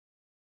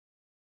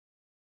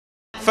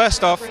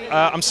first off,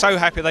 I'm so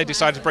happy they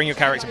decided to bring your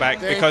character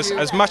back because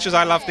as much as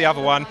I loved the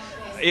other one,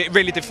 it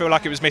really did feel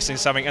like it was missing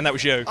something, and that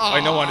was you. In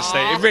all honesty,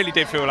 it really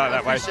did feel like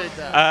that way.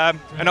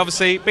 And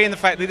obviously, being the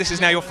fact that this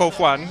is now your 4th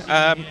one,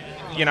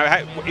 you know,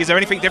 is there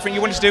anything different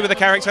you wanted to do with the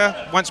character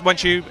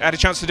once you had a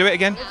chance to do it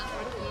again?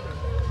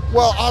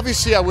 Well,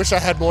 obviously, I wish I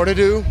had more to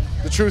do.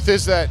 The truth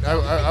is that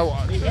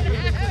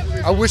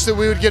I wish that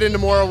we would get into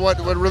more of what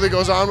really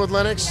goes on with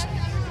Lennox.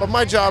 But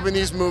my job in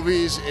these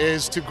movies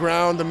is to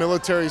ground the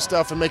military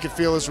stuff and make it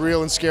feel as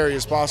real and scary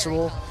as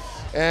possible.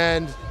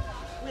 And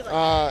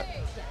I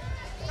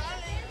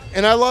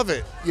love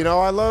it. You know,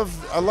 I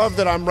love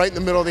that I'm right in the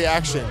middle of the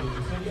action.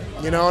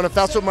 You know, and if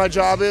that's what my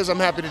job is, I'm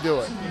happy to do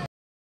it.